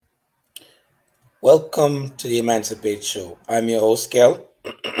Welcome to the Emancipate Show. I'm your host, Kel.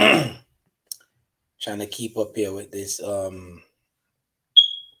 Trying to keep up here with this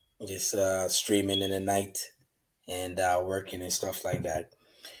streaming in the night and working and stuff like that.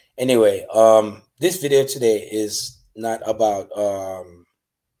 Anyway, this video today is not about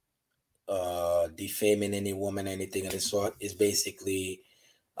defaming any woman, anything of the sort. It's basically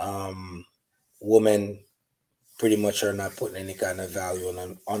um women pretty much are not putting any kind of value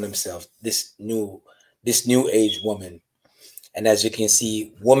on themselves. This new age woman. And as you can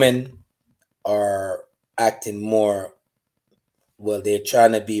see, women are acting more, well, they're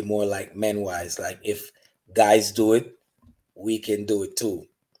trying to be more like men wise. Like if guys do it, we can do it too.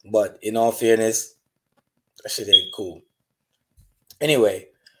 But in all fairness, that shit ain't cool. Anyway,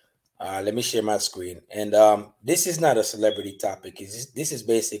 let me share my screen. And this is not a celebrity topic. This is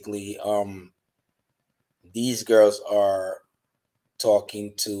basically these girls are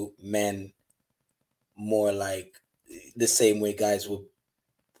talking to men more like the same way guys would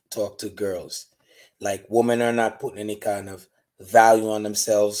talk to girls. Like women are not putting any kind of value on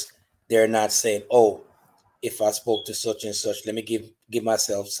themselves. They're not saying, "Oh, if I spoke to such and such, let me give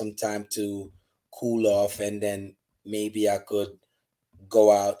myself some time to cool off, and then maybe I could go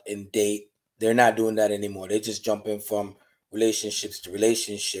out and date." They're not doing that anymore. They're just jumping from relationships to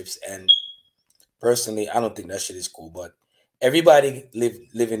relationships. And personally, I don't think that shit is cool. But everybody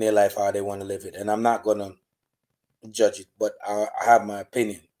living their life how they want to live it, and I'm not gonna judge it. But I have my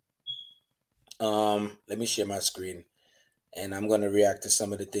opinion. Let me share my screen, and I'm gonna react to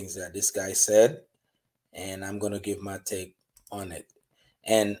some of the things that this guy said, and I'm gonna give my take on it.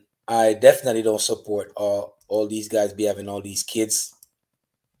 And I definitely don't support all these guys be having all these kids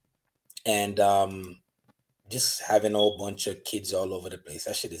and just having a whole bunch of kids all over the place.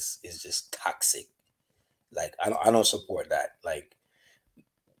 That shit is just toxic. Like I don't support that. Like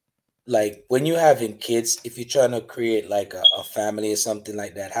when you're having kids, if you're trying to create like a family or something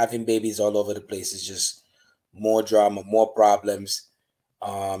like that, having babies all over the place is just more drama, more problems.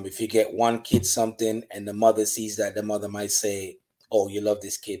 If you get one kid something and the mother sees that, the mother might say, "Oh, you love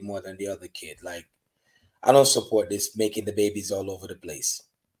this kid more than the other kid." Like I don't support this making the babies all over the place.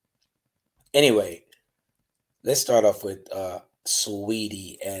 Anyway, let's start off with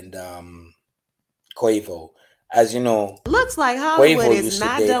Sweetie and Quavo. As you know, Looks like Hollywood Quavo is used to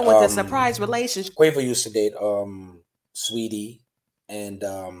not date done with the surprise relationship. Quavo used to date Sweetie, and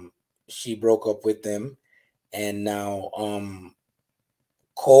she broke up with them, and now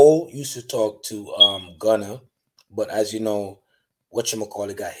Cole used to talk to Gunna, but as you know,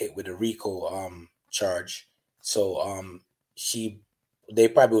 whatchamacallit got hit with a RICO charge. So she they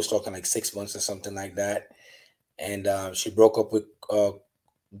probably was talking like 6 months or something like that. And she broke up with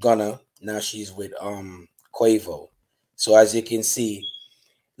Gunna. Now she's with Quavo. So as you can see,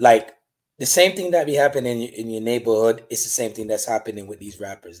 like the same thing that be happening in your neighborhood, it's the same thing that's happening with these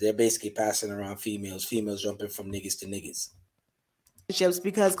rappers. They're basically passing around females jumping from niggas to niggas.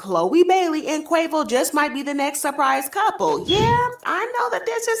 Because Chloe Bailey and Quavo just might be the next surprise couple. Yeah, I know that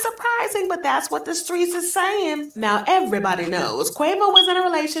this is surprising, but that's what the streets is saying. Now everybody knows Quavo was in a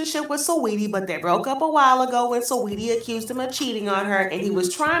relationship with Saweetie, but they broke up a while ago when Saweetie accused him of cheating on her, and he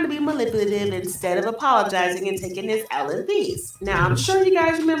was trying to be manipulative instead of apologizing and taking his L in peace. Now I'm sure you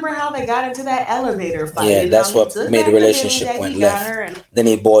guys remember how they got into that elevator fight Yeah, and how that's he what took made the back the Bentley relationship that went he got left. her and Then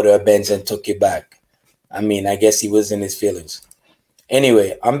he bought her a Benz and took it back. I mean, I guess he was in his feelings.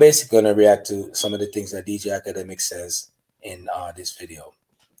 Anyway, I'm basically gonna react to some of the things that DJ Academic says in this video.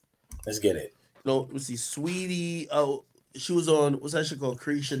 Let's get it. No, let's see, Sweetie. Oh, she was on what's that shit called?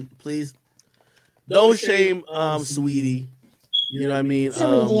 Creation, please. Don't shame Sweetie. You know what I mean?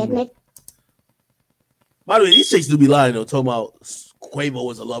 By the way, these chicks do be lying though, talking about Quavo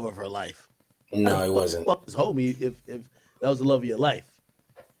was the love of her life. How No, the it wasn't. fuck is homie if that was the love of your life?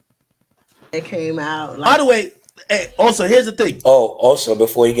 it came out By like the way, hey, also here's the thing. Oh, also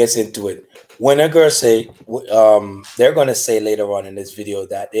before he gets into it, when a girl say, they're gonna say later on in this video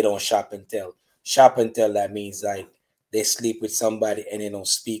that they don't shop and tell. Shop and tell, that means like they sleep with somebody and they don't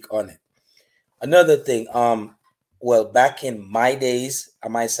speak on it. Another thing, well, back in my days, I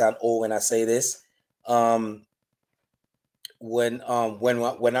might sound old when I say this. Um, when I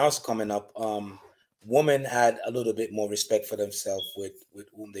was coming up, women had a little bit more respect for themselves with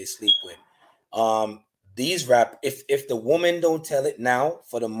whom they sleep with. These rap, if the women don't tell it now,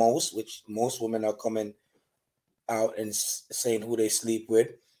 for the most, which most women are coming out and saying who they sleep with,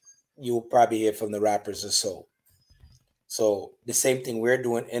 you'll probably hear from the rappers or so. So the same thing we're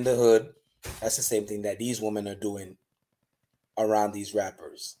doing in the hood, that's the same thing that these women are doing around these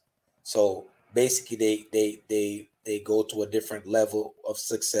rappers. So basically they go to a different level of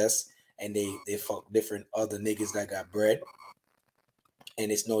success and they fuck different other niggas that got bread.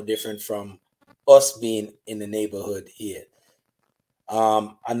 And it's no different from us being in the neighborhood here.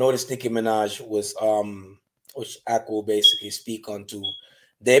 I noticed Nicki Minaj was which I will basically speak on to.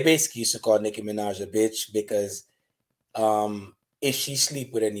 They basically used to call Nicki Minaj a bitch because if she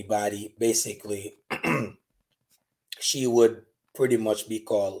sleep with anybody, basically she would pretty much be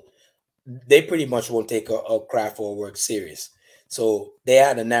called. They pretty much won't take a craft or work serious. So they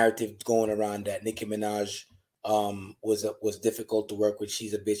had a narrative going around that Nicki Minaj was difficult to work with.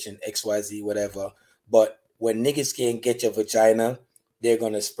 She's a bitch and XYZ whatever. But when niggas can't get your vagina, they're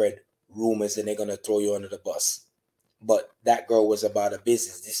gonna spread rumors and they're gonna throw you under the bus. But that girl was about a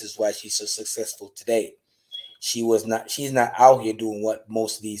business. This is why she's so successful today. She's not out here doing what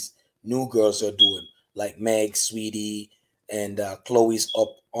most of these new girls are doing, like Meg, Sweetie, and Chloe's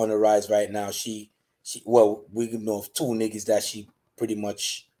up on the rise right now. She well, we know of two niggas that she pretty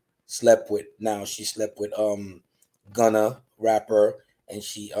much slept with. Now she slept with Gunna, rapper, and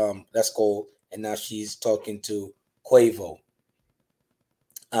she that's cool. And now she's talking to Quavo.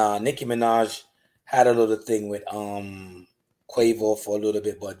 Nicki Minaj had a little thing with Quavo for a little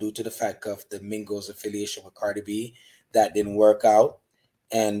bit, but due to the fact of the Mingos affiliation with Cardi B, that didn't work out.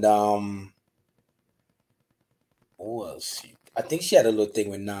 And who else? I think she had a little thing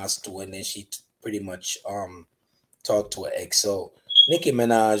with Nas too, and then she pretty much talked to her ex. So Nicki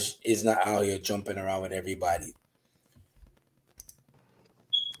Minaj is not out here jumping around with everybody.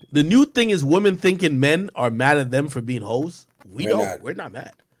 The new thing is women thinking men are mad at them for being hoes. We're not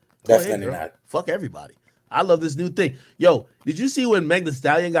mad. Definitely not. Fuck everybody. I love this new thing. Yo, did you see when Meg Thee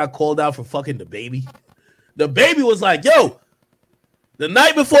Stallion got called out for fucking the baby? The baby was like, yo, the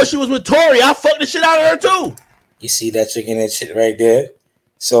night before she was with Tori, I fucked the shit out of her too. You see that chicken and shit right there?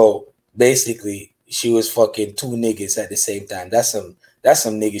 So basically, she was fucking two niggas at the same time. That's some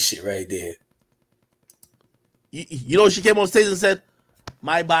nigga shit right there. You know, she came on stage and said,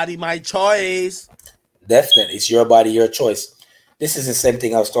 my body, my choice. Definitely. It's your body, your choice. This is the same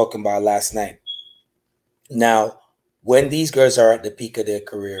thing I was talking about last night. Now, when these girls are at the peak of their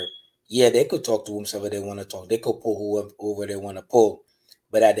career, yeah, they could talk to whomsoever they want to talk. They could pull whoever they want to pull.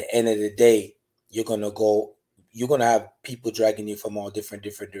 But at the end of the day, you're gonna have people dragging you from all different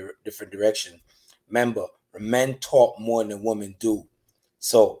directions. Remember, men talk more than women do.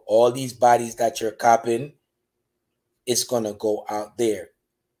 So all these bodies that you're copping, it's gonna go out there.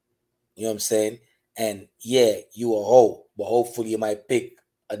 You know what I'm saying? And yeah, you a hoe, but hopefully you might pick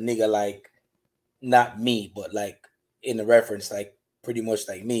a nigga like not me, but like in the reference, like pretty much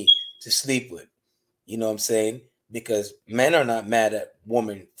like me to sleep with. You know what I'm saying? Because men are not mad at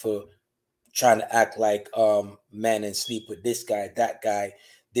women for trying to act like man and sleep with this guy, that guy,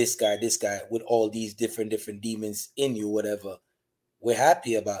 this guy, with all these different demons in you, whatever. We're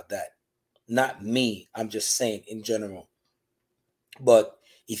happy about that. Not me. I'm just saying in general. But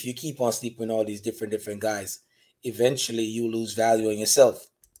if you keep on sleeping with all these different guys, eventually you lose value in yourself.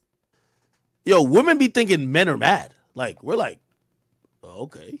 Yo, women be thinking men are mad. Like, we're like, oh,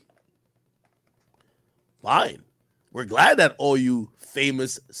 okay. Fine. We're glad that all you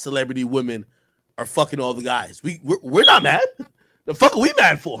famous celebrity women are fucking all the guys. We're not mad. The fuck are we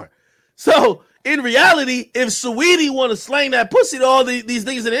mad for? So, in reality, if Saweetie want to slang that pussy to all these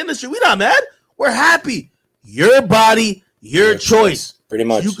niggas in the industry, we not mad. We're happy. Your body, your choice. Pretty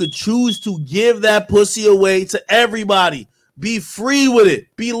much. You could choose to give that pussy away to everybody. Be free with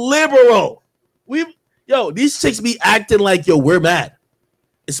it. Be liberal. These chicks be acting like, yo, we're mad.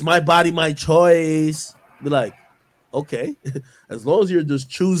 It's my body, my choice. Be like, okay. As long as you're just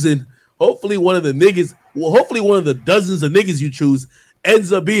choosing, hopefully one of the dozens of niggas you choose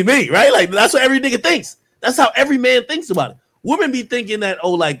ends up being me, right? Like, that's what every nigga thinks. That's how every man thinks about it. Women be thinking that,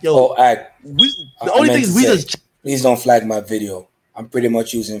 please don't flag my video. I'm pretty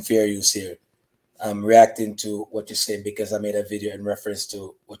much using fair use here. I'm reacting to what you're saying because I made a video in reference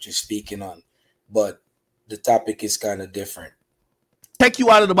to what you're speaking on. But the topic is kind of different. Take you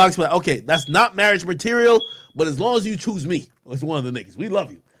out of the box, but okay, that's not marriage material, but as long as you choose me, as one of the niggas, we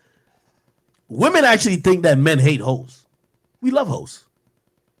love you. Women actually think that men hate hoes. We love hoes.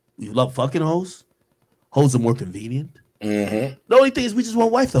 We love fucking hoes. Hoes are more convenient. Mm-hmm. The only thing is we just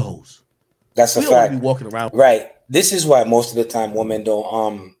want wife the hoes. That's a fact. We don't want to be walking around. Right. This is why most of the time women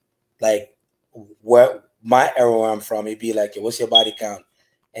don't like where my era where I'm from, it'd be like, what's your body count?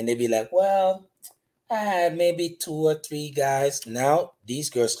 And they'd be like, well, I had maybe 2 or 3 guys. Now these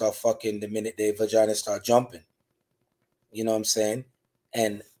girls start fucking the minute their vagina start jumping. You know what I'm saying?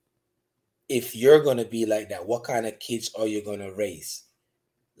 And if you're gonna be like that, what kind of kids are you gonna raise?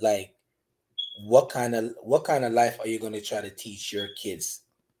 Like, what kind of life are you gonna try to teach your kids?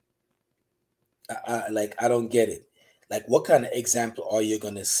 I don't get it. Like, what kind of example are you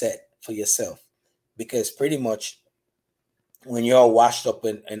gonna set for yourself? Because pretty much when you're all washed up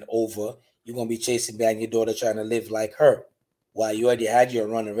and over, you're gonna be chasing down your daughter trying to live like her. While you already had your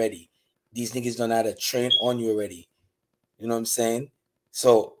run already. These niggas don't know how to train on you already. You know what I'm saying?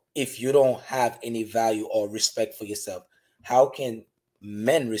 So if you don't have any value or respect for yourself, how can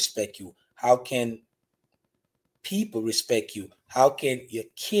men respect you? How can people respect you? How can your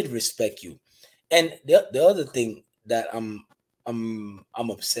kid respect you? And the other thing that I'm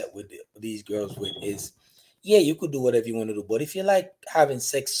upset with these girls with is, yeah, you could do whatever you want to do, but if you like having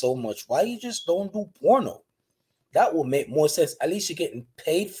sex so much, why you just don't do porno? That will make more sense. At least you're getting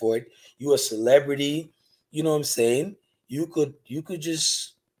paid for it. You're a celebrity. You know what I'm saying? You could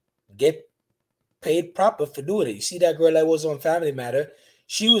just get paid proper for doing it. You see that girl that was on Family Matter?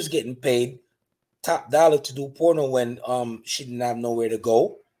 She was getting paid top dollar to do porno when she didn't have nowhere to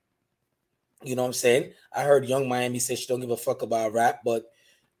go. You know what I'm saying? I heard Young Miami say she don't give a fuck about rap, but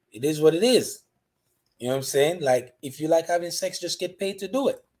it is what it is. You know what I'm saying? Like, if you like having sex, just get paid to do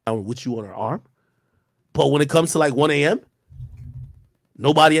it. With you on her arm. But when it comes to like 1 a.m.,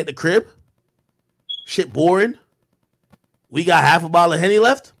 nobody at the crib, shit boring, we got half a bottle of Henny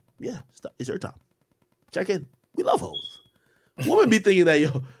left, yeah, it's your time. Check in. We love hoes. Women be thinking that,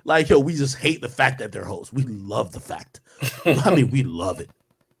 yo, we just hate the fact that they're hoes. We love the fact. I mean, we love it.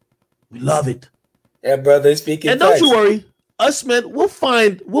 We love it. Yeah, brother, speaking. And don't you worry, us men, we'll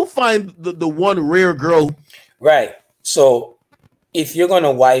find the one rare girl. Right. So if you're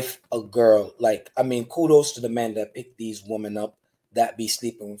gonna wife a girl, like, I mean, kudos to the men that pick these women up that be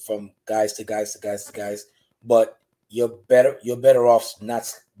sleeping from guys to guys to guys to guys. But you're better off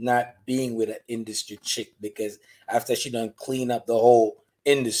not being with an industry chick, because after she done clean up the whole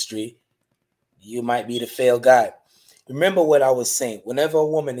industry, you might be the failed guy. Remember what I was saying. Whenever a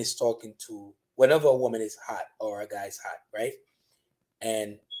woman is hot or a guy's hot, right?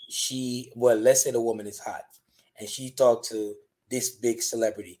 And let's say the woman is hot and she talked to this big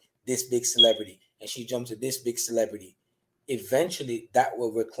celebrity, and she jumps to this big celebrity. Eventually, that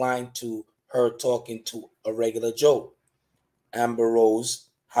will recline to her talking to a regular Joe. Amber Rose,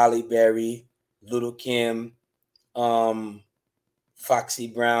 Halle Berry, Little Kim, Foxy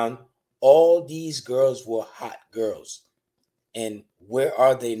Brown. All these girls were hot girls. And where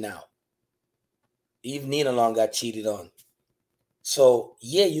are they now? Eve Nina Long got cheated on. So,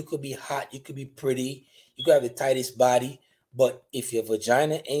 yeah, you could be hot, you could be pretty, you could have the tightest body, but if your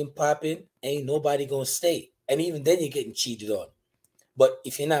vagina ain't popping, ain't nobody gonna stay. And even then, you're getting cheated on. But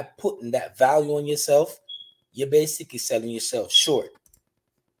if you're not putting that value on yourself, you're basically selling yourself short.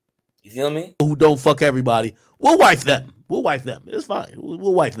 You feel me? Who don't fuck everybody. We'll wife them. It's fine.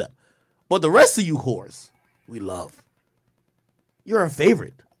 We'll wife them. But the rest of you whores, we love. You're our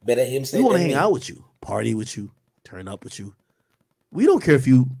favorite. Better him say we want to than hang me. out with you, party with you, turn up with you. We don't care if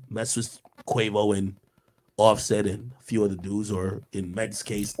you mess with Quavo and Offset and a few other dudes, or in Meg's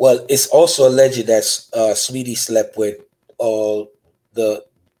case. Well, it's also alleged that Sweetie slept with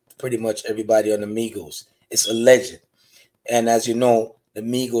pretty much everybody on the Migos. It's alleged. And as you know, the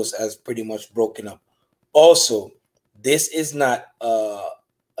Migos has pretty much broken up. Also, this is not a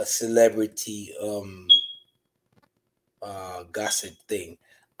celebrity gossip thing.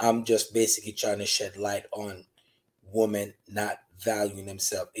 I'm just basically trying to shed light on women not valuing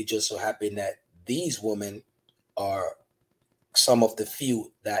themselves. It just so happened that these women are some of the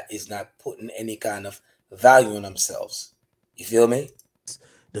few that is not putting any kind of value on themselves. You feel me?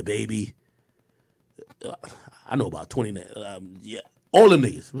 The baby. I know about 20. Yeah, all them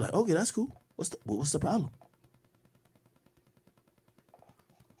niggas. I'm like, okay, that's cool. What's the problem?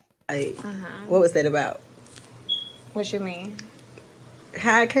 What was that about? What you mean?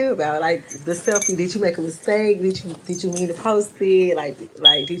 How it came about? Like the selfie? Did you make a mistake? Did you mean to post it? Like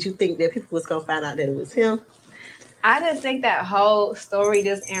did you think that people was gonna find out that it was him? I just think that whole story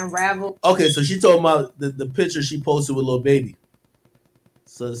just unraveled. Okay, so she told about the picture she posted with Lil Baby.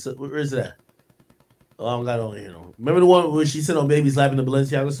 So where is that? Oh, I don't got it on here. Remember the one where she sat on Baby's lap in the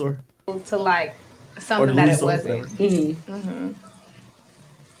Balenciaga store? To like something that it wasn't.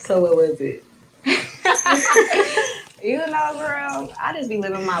 So what was it? You know, girl, I just be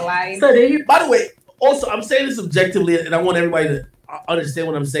living my life. So then you. By the way, also I'm saying this objectively, and I want everybody to understand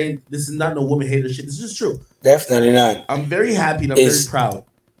what I'm saying. This is not no woman hater shit. This is true. Definitely not. I'm very happy and I'm very proud.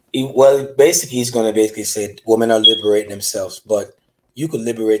 Basically, he's going to say women are liberating themselves, but you could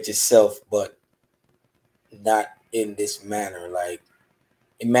liberate yourself, but not in this manner. Like,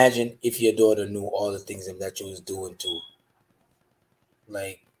 imagine if your daughter knew all the things that you was doing too.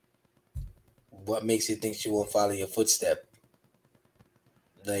 Like, what makes you think she won't follow your footstep?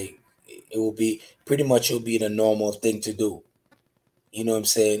 Like, It will be pretty much it'll be the normal thing to do. You know what I'm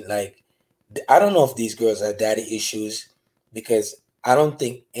saying? Like, I don't know if these girls have daddy issues because I don't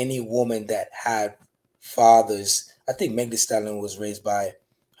think any woman that had fathers. I think Meg Thee Stallion was raised by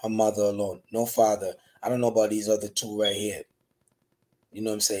her mother alone, no father. I don't know about these other two right here. You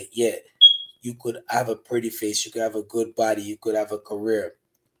know what I'm saying? Yeah, you could have a pretty face, you could have a good body, you could have a career,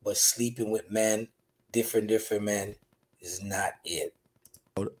 but sleeping with men, different men, is not it.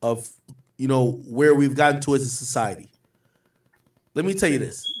 Of where we've gotten to as a society. Let me tell you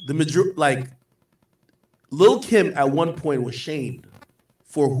this: Lil' Kim at one point was shamed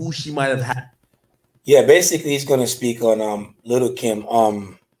for who she might have had. Yeah, basically he's gonna speak on Little Kim.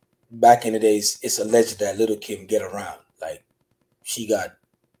 Back in the days, it's alleged that Little Kim get around. Like, she got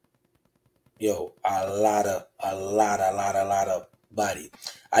a lot of body.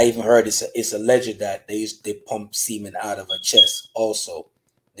 I even heard it's alleged that they pump semen out of her chest also.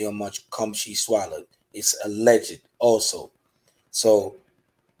 How much cum she swallowed. It's alleged also. So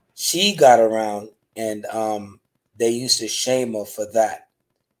she got around, and they used to shame her for that.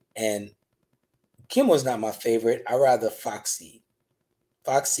 And Kim was not my favorite. I rather Foxy.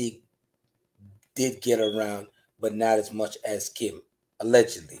 Foxy did get around, but not as much as Kim,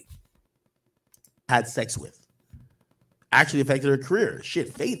 allegedly. Had sex with. Actually affected her career.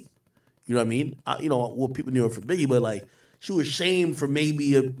 Shit, Faith. You know what I mean? Well, people knew her for Biggie, but like, she was shamed for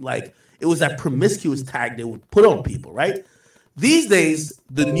maybe it was that promiscuous tag they would put on people, right? These days,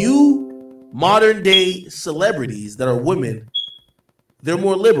 the new modern day celebrities that are women, they're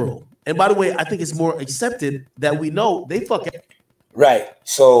more liberal. And by the way, I think it's more accepted that we know they fuck. Right.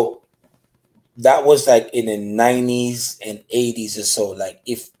 So that was like in the 90s and 80s or so. Like,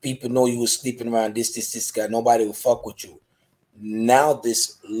 if people know you were sleeping around this guy, nobody will fuck with you. Now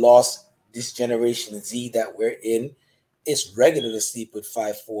this generation Z that we're in, it's regular to sleep with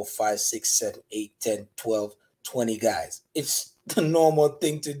 5, 4, 5, 6, 7, 8, 10, 12, 20 guys. It's the normal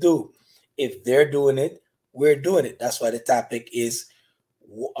thing to do. If they're doing it, we're doing it. That's why the topic is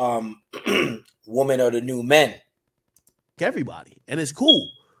women are the new men. Everybody. And it's cool.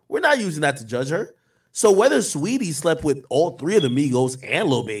 We're not using that to judge her. So whether Sweetie slept with all three of the Migos and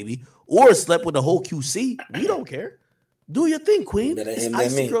Lil Baby or slept with the whole QC, we don't care. Do your thing, Queen. It's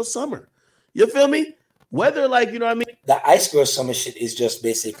Ice Girl Summer. You feel me? Whether, like, you know what I mean? The Ice Girl Summer shit is just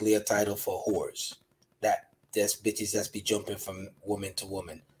basically a title for whores. That's bitches that's be jumping from woman to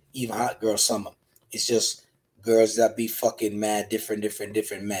woman. Even Hot Girl Summer. It's just girls that be fucking mad, different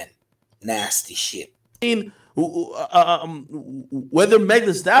men. Nasty shit. I mean, whether Meg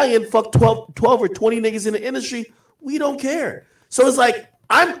Thee Stallion fucked 12 or 20 niggas in the industry, we don't care. So it's like,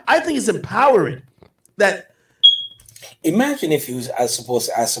 I think it's empowering that. Imagine if you was supposed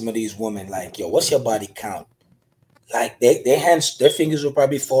to ask some of these women, like, yo, what's your body count? Like, their fingers will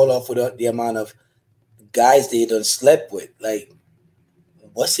probably fall off with the amount of guys they done slept with. Like,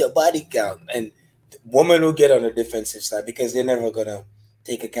 what's your body count? And women will get on the defensive side because they're never gonna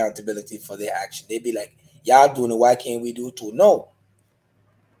take accountability for their action. They be like, y'all doing it, why can't we do it too? No,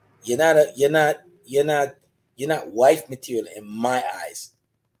 you're not wife material in my eyes.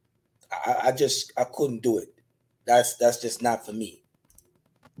 I couldn't do it. That's just not for me.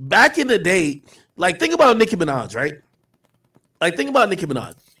 Back in the day, like, think about Nicki Minaj, right? Like, think about Nicki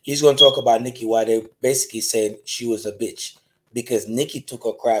Minaj. He's going to talk about Nicki, why they basically saying she was a bitch because Nicki took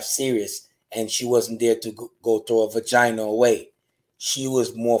her craft serious and she wasn't there to go throw a vagina away. She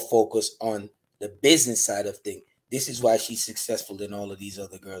was more focused on the business side of things. This is why she's successful than all of these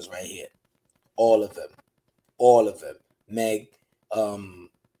other girls right here. All of them. Meg,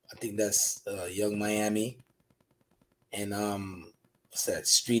 I think that's Young Miami, and what's that?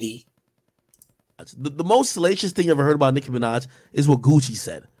 Streety. The most salacious thing I ever heard about Nicki Minaj is what Gucci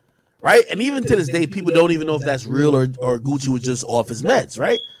said, right? And even to this day, people don't even know if that's real or Gucci was just off his meds,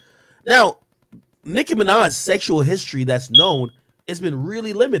 right? Now, Nicki Minaj's sexual history that's known has been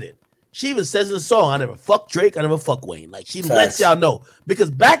really limited. She even says in the song, I never fucked Drake, I never fucked Wayne. Like, she lets y'all know.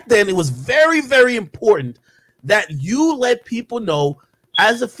 Because back then, it was very, very important that you let people know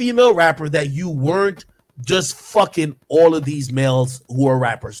as a female rapper that you weren't just fucking all of these males who are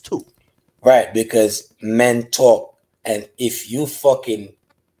rappers too. Right, because men talk. And if you fucking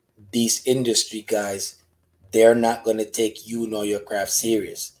these industry guys, they're not going to take you nor your craft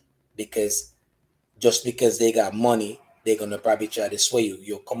serious. Because just because they got money, they're going to probably try to sway you.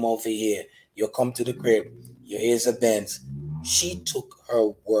 You'll come over here. You'll come to the crib. Your ears are bent. She took her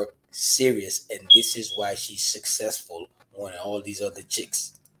work serious. And this is why she's successful more than all these other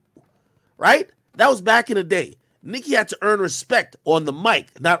chicks. Right? That was back in the day. Nicki had to earn respect on the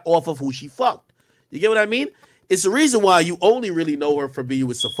mic, not off of who she fucked. You get what I mean? It's the reason why you only really know her for being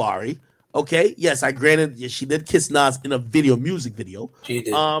with Safari. Okay, yes, I granted she did kiss Nas in a music video. She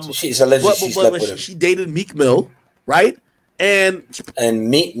did. She's alleged she slept with him. She dated Meek Mill, right? And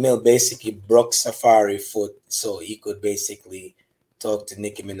Meek Mill basically broke Safari foot so he could basically talk to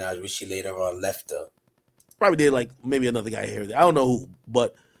Nicki Minaj, which she later on left her. Probably did like maybe another guy here. I don't know who,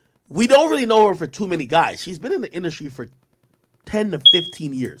 but we don't really know her for too many guys. She's been in the industry for 10 to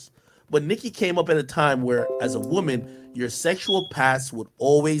 15 years. But Nicki came up at a time where, as a woman, your sexual past would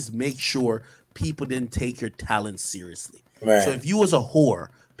always make sure people didn't take your talent seriously. Right. So if you was a whore,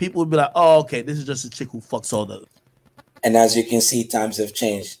 people would be like, oh, okay, this is just a chick who fucks all the... And as you can see, times have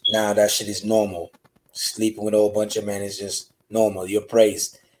changed. Now that shit is normal. Sleeping with a whole bunch of men is just normal. You're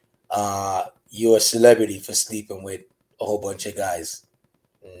praised. You're a celebrity for sleeping with a whole bunch of guys.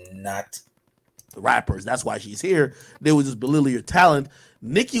 Not the rappers. That's why she's here. They would just belittle your talent.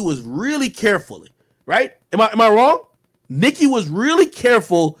 Nicki was really careful, right? Am I wrong? Nicki was really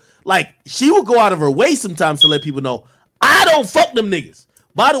careful. Like, she would go out of her way sometimes to let people know, I don't fuck them niggas.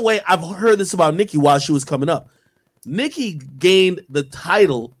 By the way, I've heard this about Nicki while she was coming up. Nicki gained the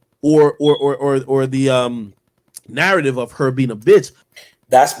title or the narrative of her being a bitch.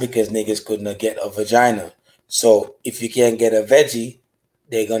 That's because niggas couldn't get a vagina. So if you can't get a veggie,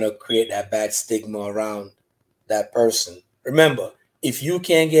 they're gonna create that bad stigma around that person. Remember, if you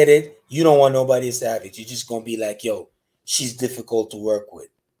can't get it, you don't want nobody to have it. You're just gonna be like, yo, she's difficult to work with.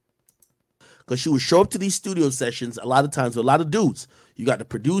 Because she would show up to these studio sessions a lot of times with a lot of dudes. You got the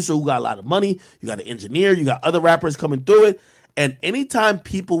producer who got a lot of money, you got an engineer, you got other rappers coming through it. And anytime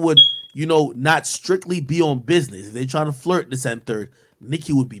people would, not strictly be on business, if they trying to flirt this and third,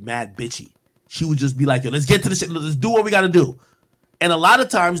 Nicki would be mad bitchy. She would just be like, yo, let's get to this shit, let's do what we gotta do. And a lot of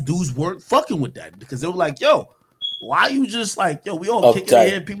times dudes weren't fucking with that because they were like, yo, why you just like, yo, we all kicking in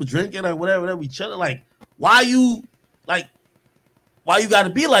here, people drinking or whatever, we chilling. Like, why you gotta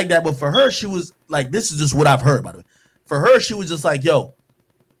be like that? But for her, she was like, this is just what I've heard, by the way. For her, she was just like, yo,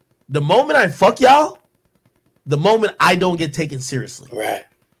 the moment I fuck y'all, the moment I don't get taken seriously. Right.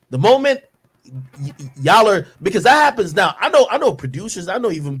 The moment y'all are, because that happens now. I know producers, I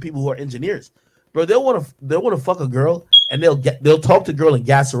know even people who are engineers. Bro, they'll want to fuck a girl and they'll talk to the girl and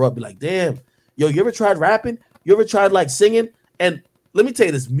gas her up, be like, damn, yo, you ever tried rapping? You ever tried like singing? And let me tell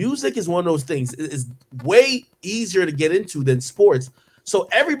you this, music is one of those things. It's way easier to get into than sports. So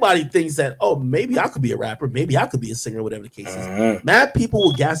everybody thinks that, oh, maybe I could be a rapper, maybe I could be a singer, whatever the case is. Mad people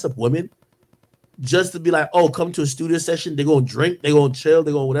will gas up women just to be like, oh, come to a studio session. They're going to drink, they're going to chill,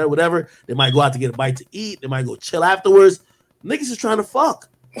 they're going to whatever. They might go out to get a bite to eat. They might go chill afterwards. Niggas is trying to fuck.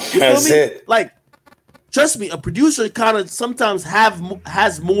 You feel That's me? it. Like, trust me, a producer kind of sometimes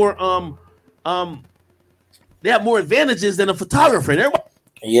has more they have more advantages than a photographer.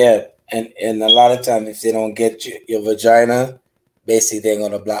 Yeah, and a lot of times if they don't get your vagina, basically they're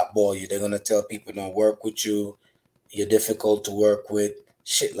gonna blackball you. They're gonna tell people don't work with you. You're difficult to work with.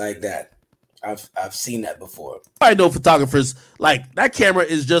 Shit like that. I've seen that before. I know photographers like that camera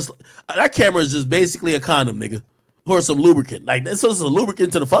is just basically a condom, nigga, or some lubricant. Like that's just a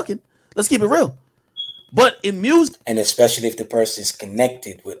lubricant to the fucking. Let's keep it real. But in music, and especially if the person is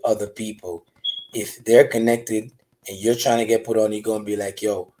connected with other people, if they're connected and you're trying to get put on, you're gonna be like,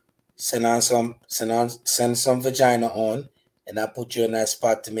 yo, send some vagina on, and I put you in that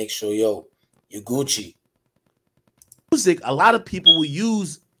spot to make sure, yo, you Gucci. Music, a lot of people will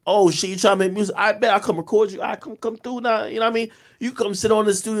use, oh shit, you trying to make music? I bet I'll come record you. I come through now. You know what I mean? You come sit on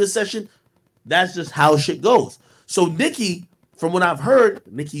the studio session. That's just how shit goes. So Nicki, from what I've heard,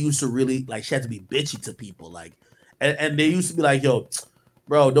 Nicki used to really like she had to be bitchy to people, like, and they used to be like, yo,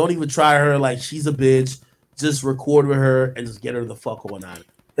 bro, don't even try her. Like she's a bitch. Just record with her and just get her the fuck on out.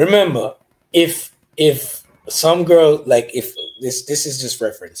 Remember, if some girl, like if this is just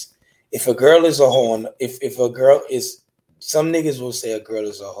reference, if a girl is a hoe, if a girl is, some niggas will say a girl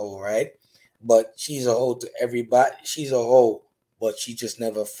is a hoe, right? But she's a hoe to everybody. She's a hoe, but she just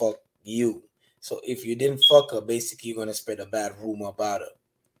never fucked you. So if you didn't fuck her, basically you're gonna spread a bad rumor about her.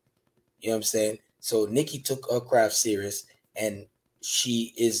 You know what I'm saying? So Nicki took her craft serious, and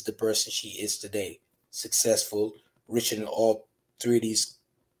she is the person she is today. Successful, richer than all three of these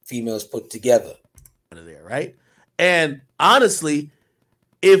females put together. There, right? And honestly,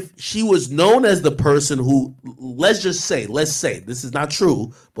 if she was known as the person who, let's say, this is not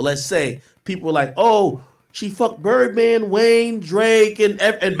true, but let's say people were like, oh, she fucked Birdman, Wayne, Drake, and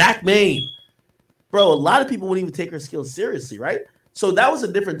Mac Main. Bro, a lot of people wouldn't even take her skills seriously, right? So that was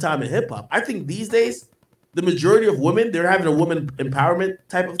a different time in hip hop. I think these days, the majority of women, they're having a woman empowerment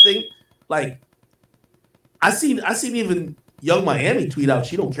type of thing. Like, I seen even Young Miami tweet out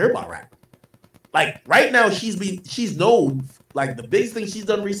she don't care about rap. Like right now, she's known like the biggest thing she's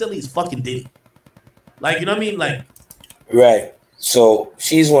done recently is fucking Diddy. Like, you know what I mean? Like, Right. So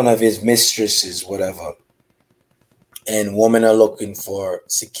she's one of his mistresses, whatever. And women are looking for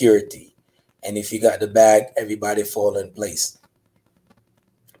security. And if you got the bag, everybody fall in place.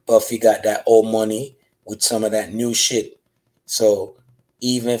 Puffy got that old money with some of that new shit. So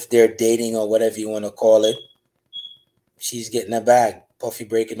even if they're dating or whatever you want to call it, she's getting a bag. Puffy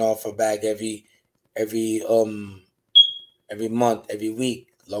breaking off her bag every month, every week.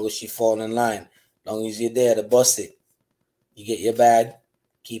 Long as she fall in line. Long as you're there to bust it. You get your bag,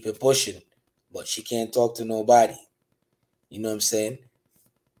 keep it pushing. But she can't talk to nobody. You know what I'm saying?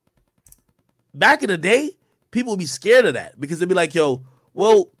 back in the day, people would be scared of that because they'd be like, yo,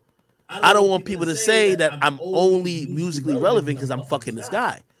 well, I don't want people to say that I'm only musically relevant because I'm fucking this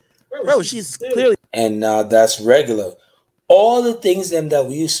guy. Bro, she's clearly. And now that's regular. All the things them that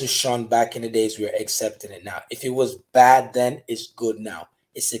we used to shun back in the days, we're accepting it now. If it was bad then, it's good now.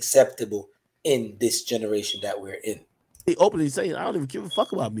 It's acceptable in this generation that we're in. Openly saying, I don't even give a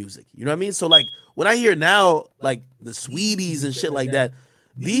fuck about music. You know what I mean? So, like, when I hear now, like, the Sweeties and shit like that,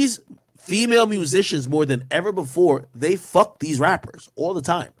 these female musicians, more than ever before, they fuck these rappers all the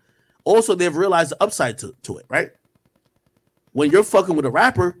time. Also, they've realized the upside to it, right? When you're fucking with a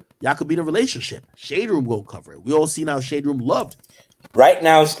rapper, y'all could be in a relationship. Shade Room will cover it. We all see now Shade Room loved. Right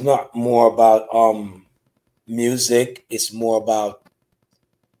now, it's not more about music. It's more about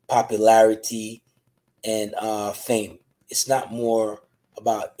popularity and fame. It's not more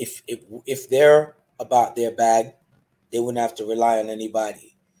about if they're about their bag, they wouldn't have to rely on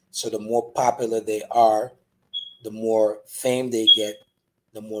anybody. So the more popular they are, the more fame they get,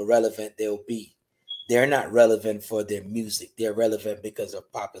 the more relevant they'll be. They're not relevant for their music. They're relevant because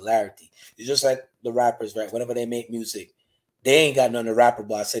of popularity. It's just like the rappers, right? Whenever they make music, they ain't got nothing to rap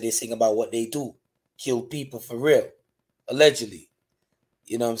about. So they sing about what they do. Kill people for real. Allegedly.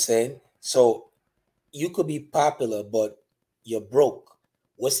 You know what I'm saying? So you could be popular, but you're broke.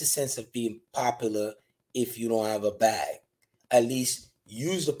 What's the sense of being popular if you don't have a bag? At least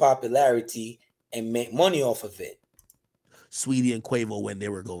use the popularity and make money off of it. Sweetie and Quavo when they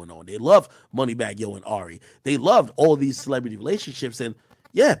were going on. They loved Moneybagg Yo and Ari. They loved all these celebrity relationships, and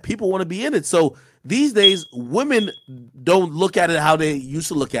yeah, people want to be in it. So these days, women don't look at it how they used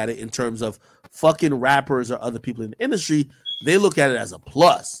to look at it in terms of fucking rappers or other people in the industry. They look at it as a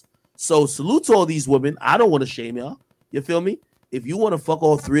plus. So salute to all these women. I don't want to shame y'all. You feel me? If you want to fuck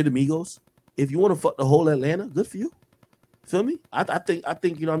all three of the Migos, if you want to fuck the whole Atlanta, good for you. Feel me? I think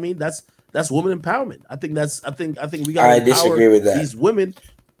you know what I mean. That's woman empowerment. I think we got. I disagree with that. These women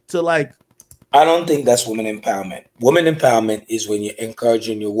to like. I don't think that's woman empowerment. Woman empowerment is when you're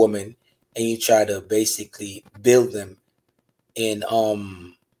encouraging your woman and you try to basically build them in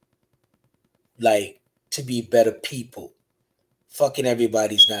like to be better people. Fucking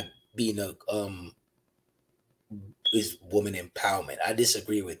everybody's not being a is woman empowerment. I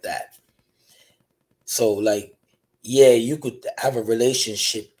disagree with that. So like, yeah, you could have a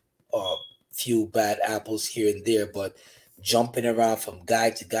relationship or few bad apples here and there, but jumping around from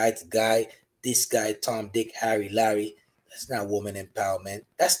guy to guy to guy, this guy, Tom, Dick, Harry, Larry, that's not woman empowerment.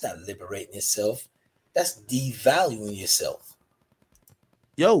 That's not liberating yourself. That's devaluing yourself.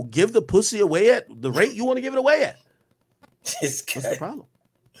 Yo, give the pussy away at the rate you want to give it away at. This guy. What's the problem?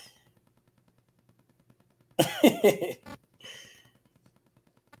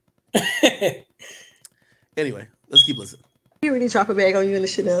 Anyway, let's keep listening. You really drop a bag on you in the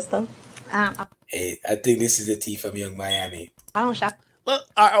Chanel stuff? Hey, I think this is the tea from Young Miami. I don't shop.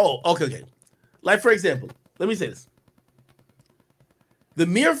 Okay. Like, for example, let me say this. The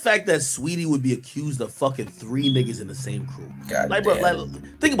mere fact that Sweetie would be accused of fucking three niggas in the same crew. God like, bro, damn.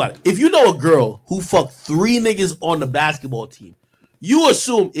 like, think about it. If you know a girl who fucked three niggas on the basketball team, you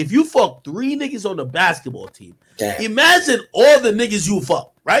assume if you fuck three niggas on the basketball team, Damn. imagine all the niggas you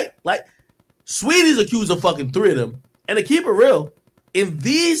fuck, right? Like, Sweetie's accused of fucking three of them. And to keep it real, in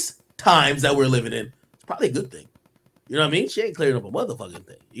these times that we're living in, it's probably a good thing. You know what I mean? She ain't clearing up a motherfucking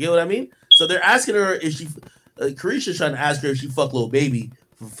thing. You get what I mean? So they're asking her if she, Carisha's trying to ask her if she fucked Lil Baby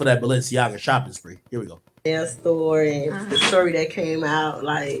for that Balenciaga shopping spree. Here we go. Their story and the story that came out,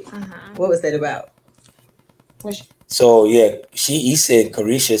 like, what was that about? So yeah, he said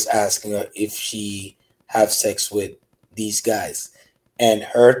Carisha's asking her if she have sex with these guys, and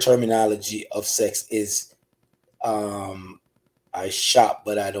her terminology of sex is, I shop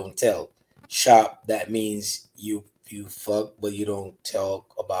but I don't tell. Shop, that means you fuck but you don't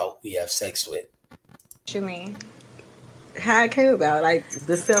talk about who you have sex with. What you mean? How it came about? Like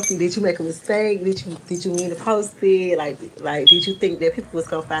the selfie, did you make a mistake? Did you mean to post it? Like did you think that people was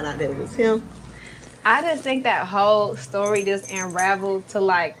gonna find out that it was him? I just think that whole story just unraveled to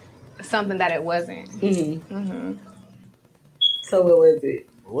like something that it wasn't. So what was it?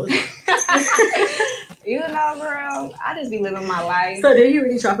 What was it? You know, girl, I just be living my life. So did you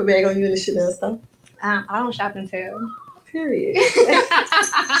really drop a bag on you in the Chanel store? I don't shop and tell. Period.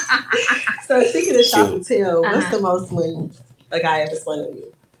 So speaking of shop and tell, what's the most money a guy ever spent on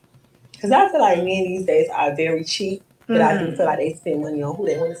you? Because I feel like men these days are very cheap, but I do feel like they spend money on who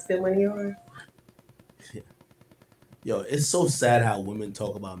they want to spend money on. Yo, it's so sad how women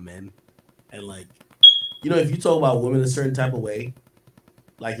talk about men, and like, you know, if you talk about women a certain type of way,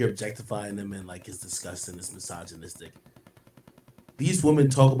 like you're objectifying them and like it's disgusting, it's misogynistic. These women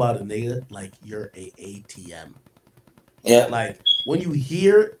talk about a nigga like you're a ATM. Yeah. Like when you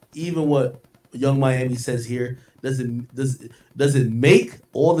hear even what Young Miami says here, does it make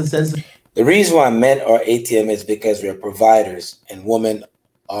all the sense? The reason why men are ATM is because we're providers, and women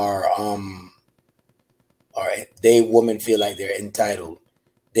are women feel like they're entitled.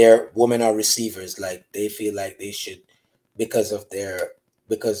 Women are receivers, like they feel like they should, because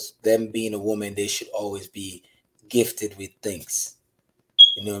them being a woman, they should always be gifted with things.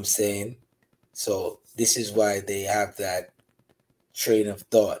 You know what I'm saying? So this is why they have that train of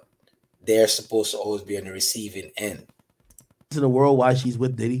thought. They're supposed to always be on the receiving end. In the world, why she's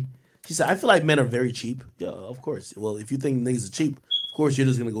with Diddy, she said, I feel like men are very cheap. Yeah, of course. Well, if you think niggas are cheap, of course you're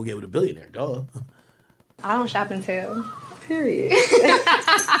just gonna go get with a billionaire. Duh. I don't shop and tell. Period.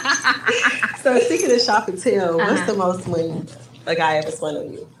 So speaking of shop and tell, what's the most money a guy ever spent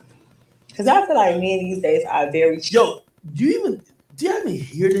on you? Because I feel like men these days are very cheap. Yo, do you even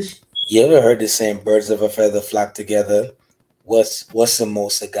hear this? You ever heard the saying "birds of a feather flock together"? What's the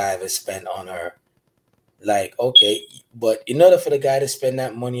most a guy ever spent on her? Like, okay, but in order for the guy to spend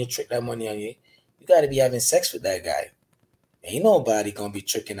that money or trick that money on you, you got to be having sex with that guy. Ain't nobody gonna be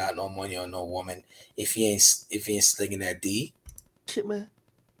tricking out no money on no woman if he ain't slinging that D. Shit, man.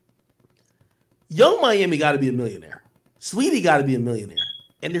 Young Miami got to be a millionaire. Sweetie got to be a millionaire,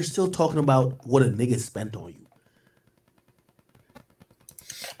 and they're still talking about what a nigga spent on you.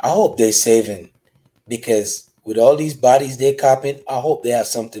 I hope they saving, because with all these bodies they copping, I hope they have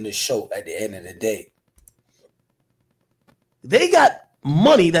something to show at the end of the day. They got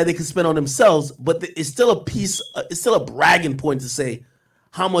money that they can spend on themselves, but it's still it's still a bragging point to say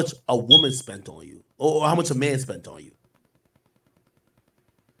how much a woman spent on you or how much a man spent on you.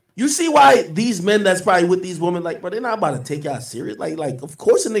 You see why these men that's probably with these women, like, bro, they're not about to take y'all serious. Like, of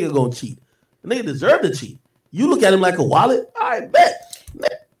course a nigga gonna cheat. A nigga deserve to cheat. You look at him like a wallet, I bet.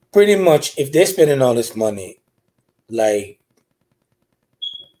 Pretty much, if they're spending all this money, like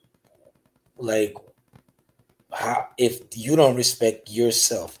how, if you don't respect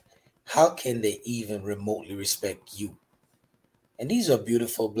yourself, how can they even remotely respect you? And these are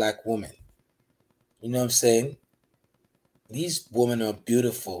beautiful black women. You know what I'm saying? These women are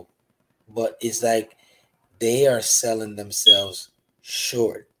beautiful, but it's like they are selling themselves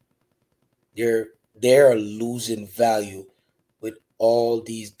short. They are losing value with all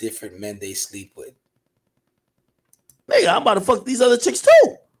these different men they sleep with. Nigga, I'm about to fuck these other chicks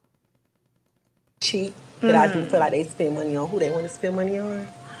too. Cheap, but I do feel like they spend money on who they want to spend money on.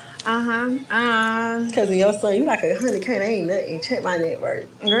 Because of your son, you like 100K, they ain't nothing. Check my net worth.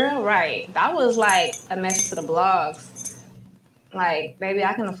 Girl, right. That was like a message to the blogs. Like, baby,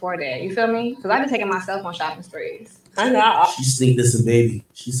 I can afford that. You feel me? Because I've been taking myself on shopping sprees. I know. She sneak this and baby.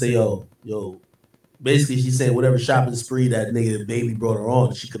 She say, yo. Basically, she said whatever shopping spree that nigga baby brought her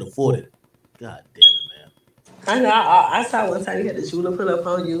on, she could afford it. God damn it, man. I know. I saw one time you had the jeweler pull up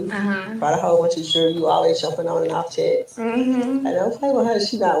on you. Brought a whole bunch of jewelry. You always jumping on and off checks. I don't play with her.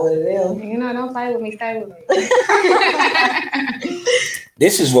 She not one of them. You know, don't play with me. Stay with me.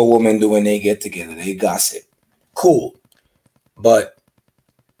 This is what women do when they get together. They gossip. Cool. But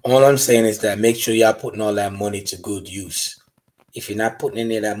all I'm saying is that make sure y'all putting all that money to good use. If you're not putting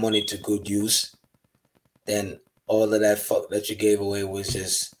any of that money to good use, then all of that fuck that you gave away was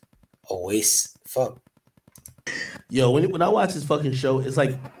just a waste. Fuck. Yo, when I watch this fucking show, it's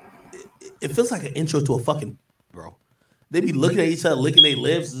like it feels like an intro to a fucking bro. They be looking at each other, licking their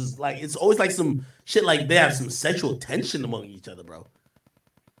lips. It's always like some shit like they have some sexual tension among each other, bro.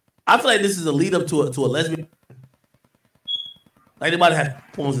 I feel like this is a lead up to a lesbian. Like they might have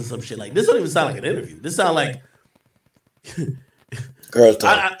porns and some shit. Like this don't even sound like an interview. This sound like girl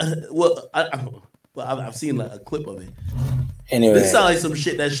talk. I've seen like a clip of it. Anyway, this sounds like some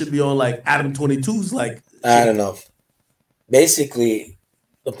shit that should be on like Adam 22's. Like I don't know. Basically,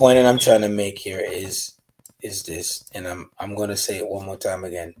 the point that I'm trying to make here is this, and I'm gonna say it one more time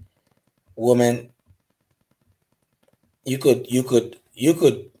again. Woman, you could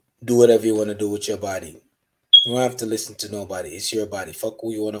Do whatever you want to do with your body. You don't have to listen to nobody. It's your body. Fuck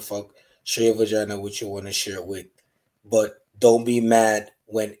who you want to fuck. Share your vagina with you want to share it with. But don't be mad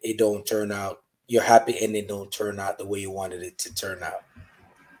when it don't turn out. You're happy and it don't turn out the way you wanted it to turn out.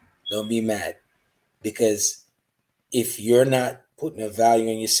 Don't be mad. Because if you're not putting a value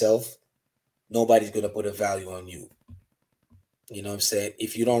on yourself, nobody's going to put a value on you. You know what I'm saying?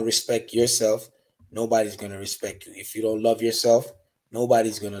 If you don't respect yourself, nobody's going to respect you. If you don't love yourself,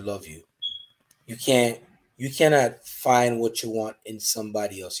 nobody's going to love you. You cannot find what you want in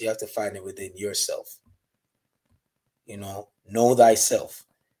somebody else. You have to find it within yourself. You know thyself,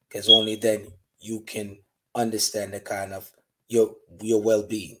 because only then you can understand the kind of your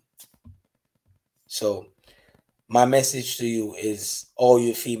well-being. So my message to you is, all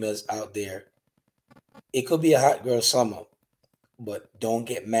you females out there, it could be a hot girl summer, but don't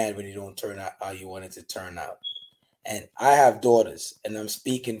get mad when it don't turn out how you want it to turn out. And I have daughters, and I'm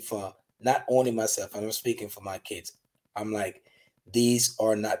speaking for not only myself, I'm speaking for my kids. I'm like, these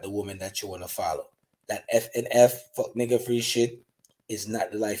are not the women that you want to follow. That F fuck nigga free shit is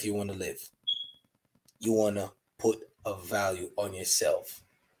not the life you want to live. You want to put a value on yourself.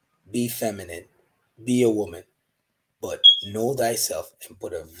 Be feminine. Be a woman. But know thyself and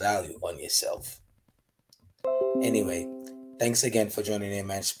put a value on yourself. Anyway, thanks again for joining the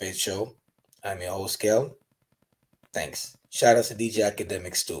Emancipate Show. I'm your host, Kel. Thanks. Shout out to DJ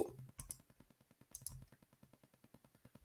Academics too.